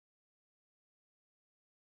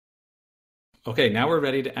Okay, now we're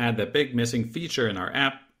ready to add the big missing feature in our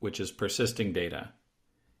app, which is persisting data.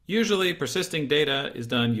 Usually persisting data is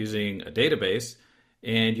done using a database,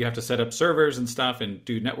 and you have to set up servers and stuff and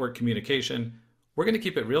do network communication. We're going to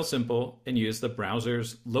keep it real simple and use the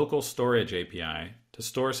browser's LocalStorage API to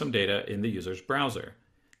store some data in the user's browser.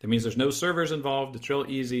 That means there's no servers involved, it's real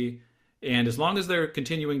easy, and as long as they're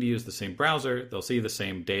continuing to use the same browser, they'll see the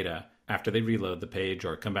same data after they reload the page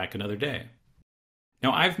or come back another day.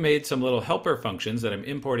 Now I've made some little helper functions that I'm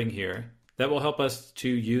importing here that will help us to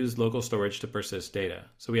use local storage to persist data.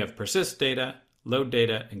 So we have persist data, load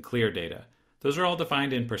data, and clear data. Those are all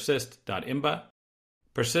defined in persist.Imba.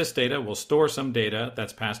 Persist data will store some data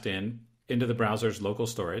that's passed into the browser's local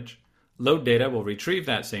storage. Load data will retrieve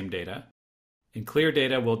that same data. And clear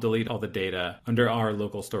data will delete all the data under our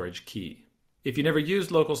local storage key. If you never used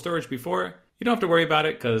local storage before, you don't have to worry about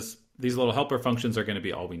it because these little helper functions are going to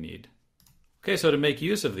be all we need. Okay, so to make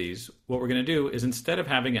use of these, what we're going to do is instead of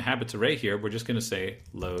having a habits array here, we're just going to say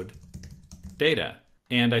load data.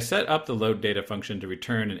 And I set up the load data function to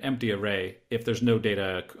return an empty array if there's no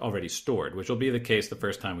data already stored, which will be the case the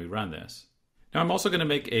first time we run this. Now I'm also going to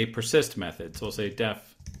make a persist method. So we'll say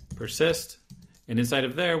def persist, and inside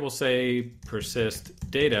of there we'll say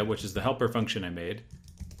persist data, which is the helper function I made,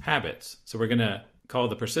 habits. So we're going to call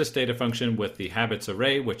the persist data function with the habits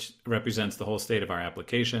array, which represents the whole state of our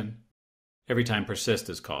application, every time persist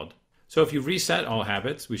is called. So if you reset all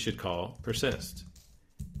habits, we should call persist.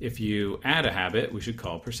 If you add a habit, we should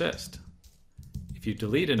call persist. If you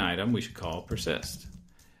delete an item, we should call persist.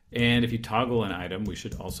 And if you toggle an item, we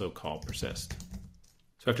should also call persist.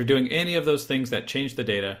 So after doing any of those things that change the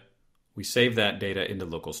data, we save that data into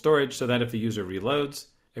local storage so that if the user reloads,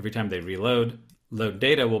 every time they reload, load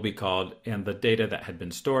data will be called and the data that had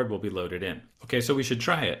been stored will be loaded in. Okay, so we should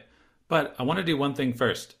try it. But I want to do one thing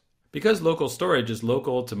first. Because local storage is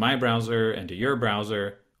local to my browser and to your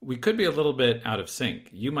browser, we could be a little bit out of sync.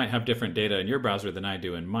 You might have different data in your browser than I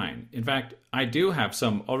do in mine. In fact, I do have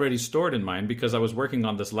some already stored in mine because I was working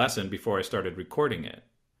on this lesson before I started recording it.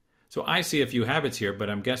 So I see a few habits here, but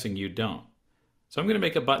I'm guessing you don't. So I'm going to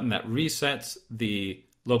make a button that resets the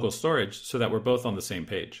local storage so that we're both on the same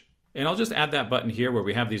page. And I'll just add that button here where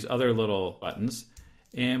we have these other little buttons.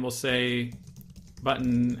 And we'll say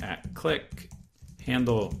button at click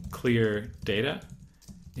handle clear data,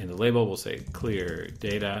 and the label will say clear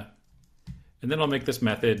data, and then I'll make this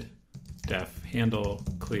method def handle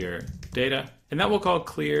clear data, and that will call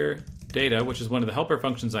clear data, which is one of the helper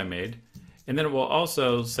functions I made, and then it will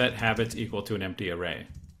also set habits equal to an empty array.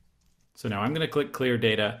 So now I'm going to click clear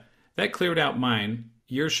data. That cleared out mine.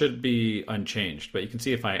 Yours should be unchanged, but you can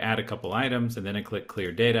see if I add a couple items and then I click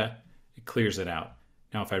clear data, it clears it out.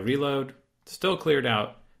 Now if I reload, it's still cleared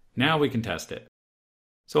out. Now we can test it.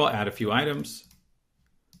 So I'll add a few items,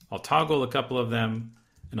 I'll toggle a couple of them,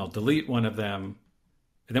 and I'll delete one of them.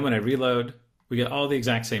 And then when I reload, we get all the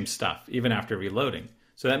exact same stuff, even after reloading.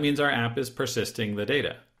 So that means our app is persisting the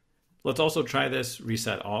data. Let's also try this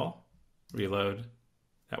reset all, reload,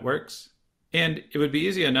 that works. And it would be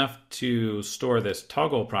easy enough to store this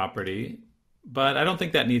toggle property, but I don't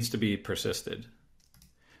think that needs to be persisted.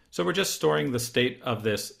 So we're just storing the state of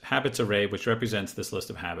this habits array, which represents this list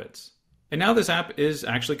of habits. And now this app is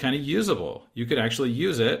actually kind of usable. You could actually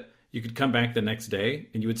use it. You could come back the next day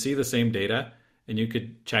and you would see the same data and you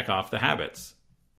could check off the habits.